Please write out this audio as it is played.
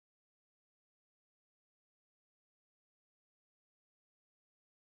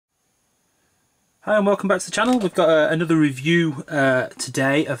Hi and welcome back to the channel. We've got another review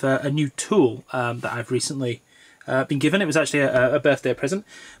today of a new tool that I've recently been given. It was actually a birthday present.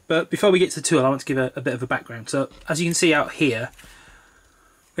 But before we get to the tool, I want to give a bit of a background. So as you can see out here,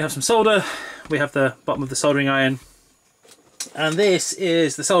 we have some solder, we have the bottom of the soldering iron, and this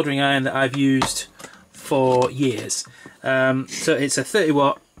is the soldering iron that I've used for years. So it's a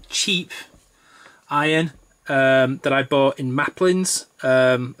 30-watt cheap iron that I bought in Maplin's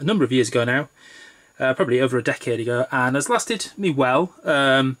a number of years ago now. Probably over a decade ago, and has lasted me well.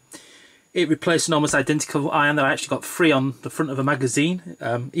 It replaced an almost identical iron that I actually got free on the front of a magazine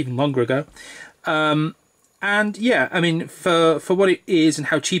even longer ago. And yeah, I mean, for what it is and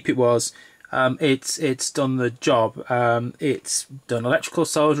how cheap it was, it's done the job. It's done electrical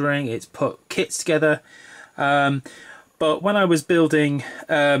soldering, it's put kits together. But when I was building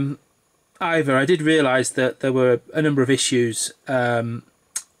Ivor, I did realise that there were a number of issues with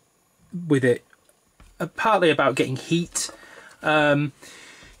it. Partly about getting heat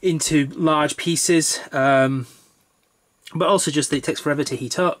into large pieces, but also just that it takes forever to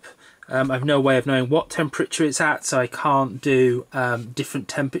heat up. I've no way of knowing what temperature it's at, so I can't do different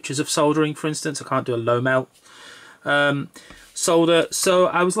temperatures of soldering, for instance. I can't do a low melt solder. So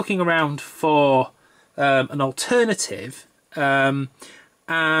I was looking around for an alternative, and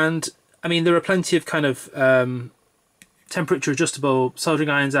I mean, there are plenty of kind of temperature adjustable soldering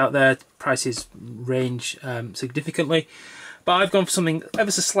irons out there. Prices range significantly, but I've gone for something ever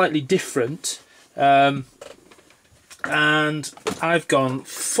so slightly different, and I've gone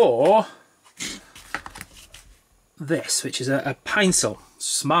for this, which is a Pinecil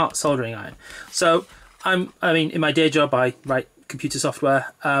smart soldering iron. So I mean, in my day job I write computer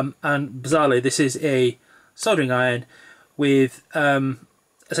software, and bizarrely this is a soldering iron with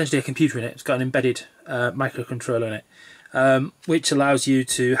essentially a computer in it. It's got an embedded microcontroller in it. Which allows you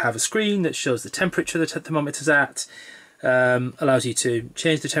to have a screen that shows the temperature the thermometer's at, allows you to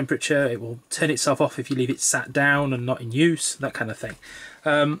change the temperature. It will turn itself off if you leave it sat down and not in use, that kind of thing.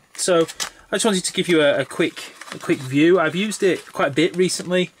 So I just wanted to give you a quick view. I've used it quite a bit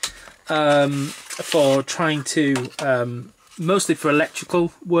recently for trying to, mostly for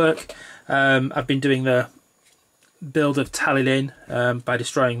electrical work. I've been doing the build of Tallylin by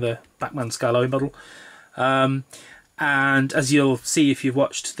destroying the Batman Scarloy model. And as you'll see if you've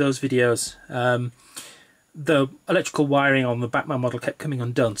watched those videos, the electrical wiring on the Batman model kept coming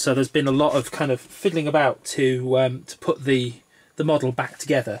undone. So there's been a lot of kind of fiddling about to put the model back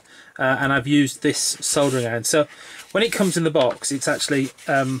together. And I've used this soldering iron. So when it comes in the box, it's actually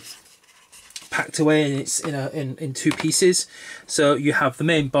packed away, and it's in two pieces. So you have the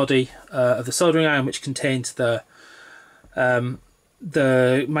main body of the soldering iron, which contains the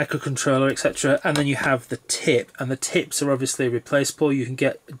microcontroller, etc., and then you have the tip, and the tips are obviously replaceable. You can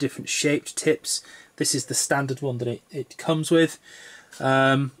get different shaped tips. This is the standard one that it comes with,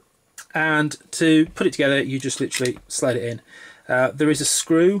 and to put it together you just literally slide it in. There is a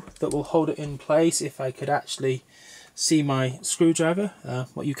screw that will hold it in place. If I could actually see my screwdriver,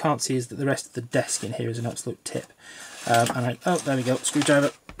 what you can't see is that the rest of the desk in here is an absolute tip, oh, there we go,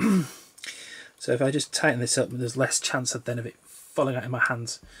 screwdriver. So if I just tighten this up, there's less chance of it falling out in my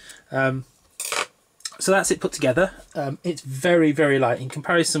hands. So that's it put together. It's very, very light in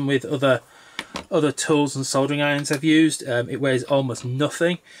comparison with other tools and soldering irons I've used. It weighs almost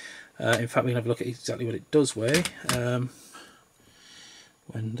nothing. In fact, we can have a look at exactly what it does weigh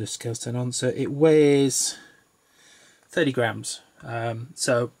when the scales turn on. So it weighs 30 grams.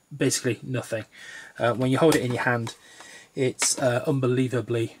 So basically nothing. When you hold it in your hand, it's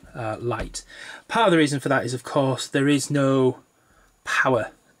unbelievably light. Part of the reason for that is, of course, there is no power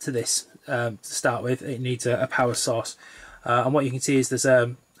to this to start with. It needs a power source, and what you can see is there's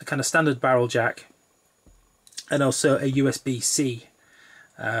a kind of standard barrel jack and also a USB-C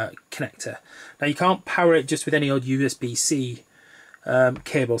connector. Now you can't power it just with any old USB-C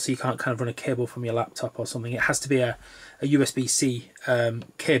cable, so you can't kind of run a cable from your laptop or something. It has to be a USB-C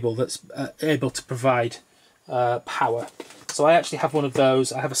cable that's able to provide power. So I actually have one of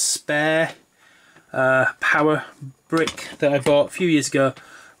those. I have a spare power brick that I bought a few years ago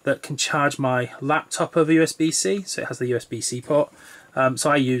that can charge my laptop over USB-C, so it has the USB-C port. So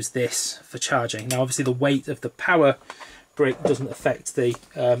I use this for charging. Now obviously the weight of the power brick doesn't affect the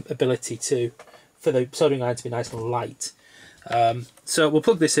ability for the soldering iron to be nice and light. So we'll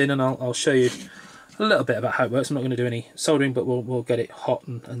plug this in and I'll show you a little bit about how it works. I'm not going to do any soldering, but we'll get it hot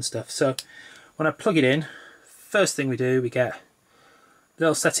and stuff. So when I plug it in, first thing we do, we get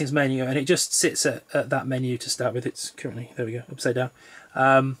little settings menu, and it just sits at that menu to start with. It's currently, there we go, upside down.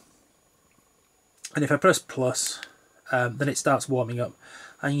 And if I press plus, then it starts warming up.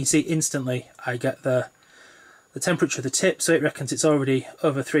 and you can see instantly I get the temperature of the tip, so it reckons it's already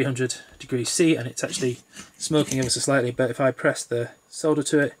over 300 degrees C, and it's actually smoking ever so slightly. But if I press the solder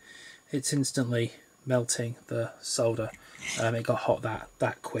to it, it's instantly melting the solder. It got hot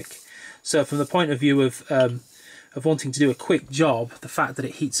that quick. So from the point of view of wanting to do a quick job, the fact that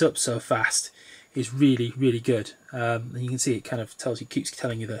it heats up so fast is really, really good. And you can see it kind of keeps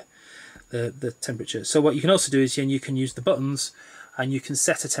telling you the temperature. So what you can also do is you can use the buttons and you can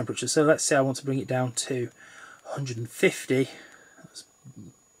set a temperature. So let's say I want to bring it down to 150. That's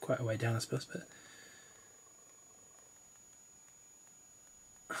quite a way down, I suppose, but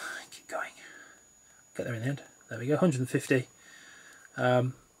keep going. Get there in the end. There we go, 150.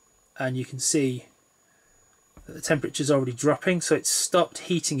 And you can see that the temperature is already dropping, so it's stopped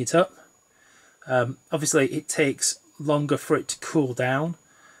heating it up. Obviously, it takes longer for it to cool down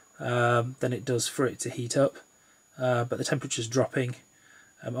than it does for it to heat up, but the temperature is dropping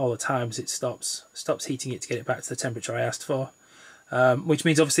all the time as it stops heating it to get it back to the temperature I asked for, which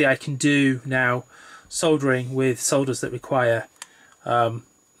means obviously I can do now soldering with solders that require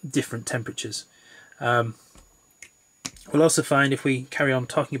different temperatures. We'll also find if we carry on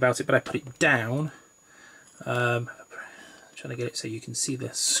talking about it, but I put it down, I'm trying to get it so you can see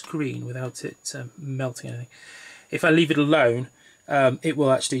the screen without it melting anything. If I leave it alone, it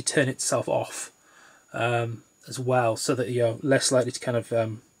will actually turn itself off as well, so that you're less likely to kind of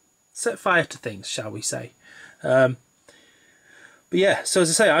set fire to things, shall we say. But yeah, so as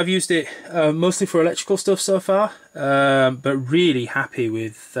I say, I've used it mostly for electrical stuff so far, but really happy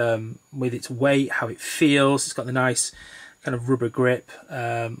with its weight, how it feels. It's got the nice kind of rubber grip.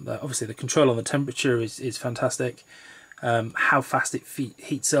 Obviously the control on the temperature is fantastic. How fast it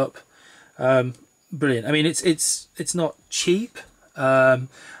heats up, brilliant. I mean, it's not cheap, and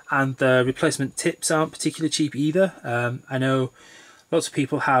the replacement tips aren't particularly cheap either. I know lots of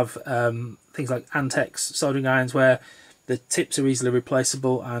people have things like Antex soldering irons where the tips are easily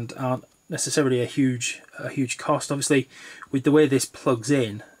replaceable and aren't necessarily a huge cost. Obviously, with the way this plugs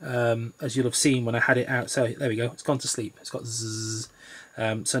in, as you'll have seen when I had it out, so there we go, it's gone to sleep. It's got zzz.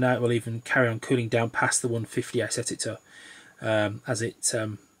 So now it will even carry on cooling down past the 150 I set it to, as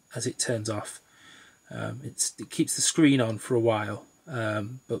it turns off. It keeps the screen on for a while,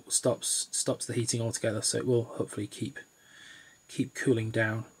 but stops the heating altogether. So it will hopefully keep cooling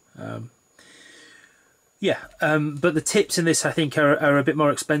down. But the tips in this I think are a bit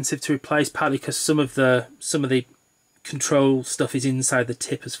more expensive to replace, partly because some of the control stuff is inside the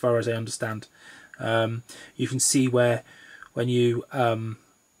tip, as far as I understand. You can see where when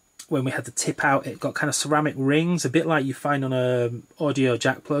we had the tip out, it got kind of ceramic rings, a bit like you find on a audio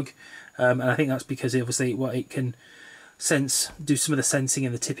jack plug, and I think that's because obviously it can do some of the sensing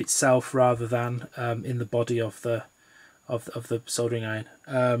in the tip itself rather than in the body of the soldering iron.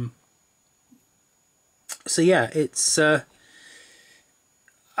 So yeah, it's I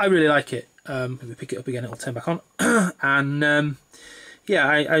really like it. If we pick it up again, it'll turn back on, and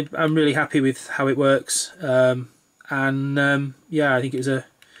yeah, I'm really happy with how it works. Yeah, I think it was a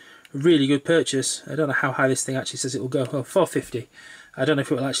really good purchase. I don't know how high this thing actually says it will go. Well, 450. I don't know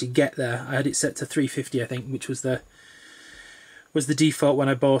if it will actually get there. I had it set to 350, I think, which was the default when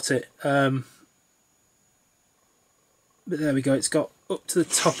I bought it. But there we go. It's got up to the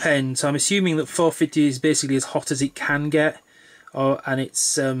top end, so I'm assuming that 450 is basically as hot as it can get, and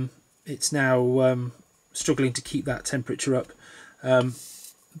it's now struggling to keep that temperature up.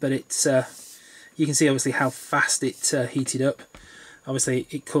 But it's you can see obviously how fast it heated up. Obviously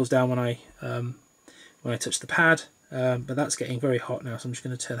it cools down when I touch the pad, but that's getting very hot now, so I'm just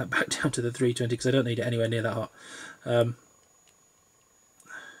going to turn that back down to the 320 because I don't need it anywhere near that hot.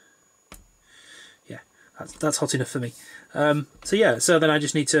 Yeah, that's hot enough for me. So yeah, so then I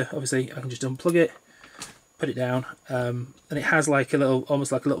just need to, obviously I can just unplug it, put it down, and it has like a little,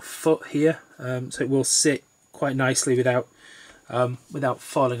 almost like a little foot here, so it will sit quite nicely without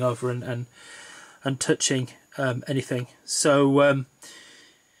falling over and touching anything. So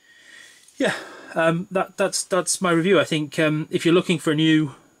yeah, that's my review. I think if you're looking for a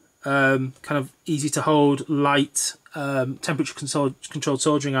new kind of easy to hold, light, temperature controlled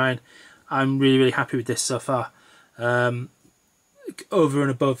soldering iron, I'm really happy with this so far. Over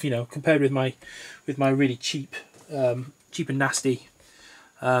and above, compared with my really cheap and nasty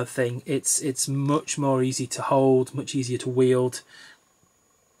thing, it's much more easy to hold, much easier to wield,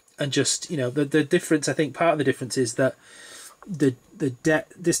 and just the difference. I think part of the difference is that the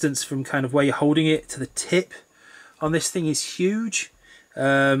distance from kind of where you're holding it to the tip on this thing is huge.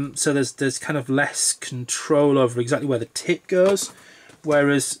 So there's kind of less control over exactly where the tip goes.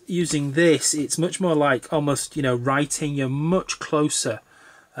 Whereas using this, it's much more like almost, writing. You're much closer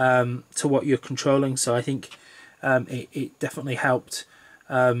to what you're controlling. So I think it definitely helped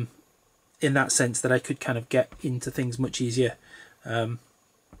in that sense, that I could kind of get into things much easier.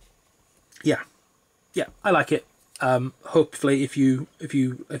 Yeah, I like it. Hopefully, if you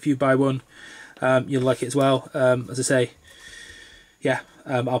buy one, you'll like it as well. As I say, yeah,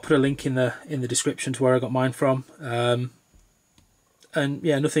 I'll put a link in the description to where I got mine from. And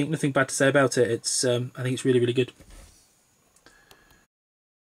yeah, nothing bad to say about it. It's I think it's really, really good.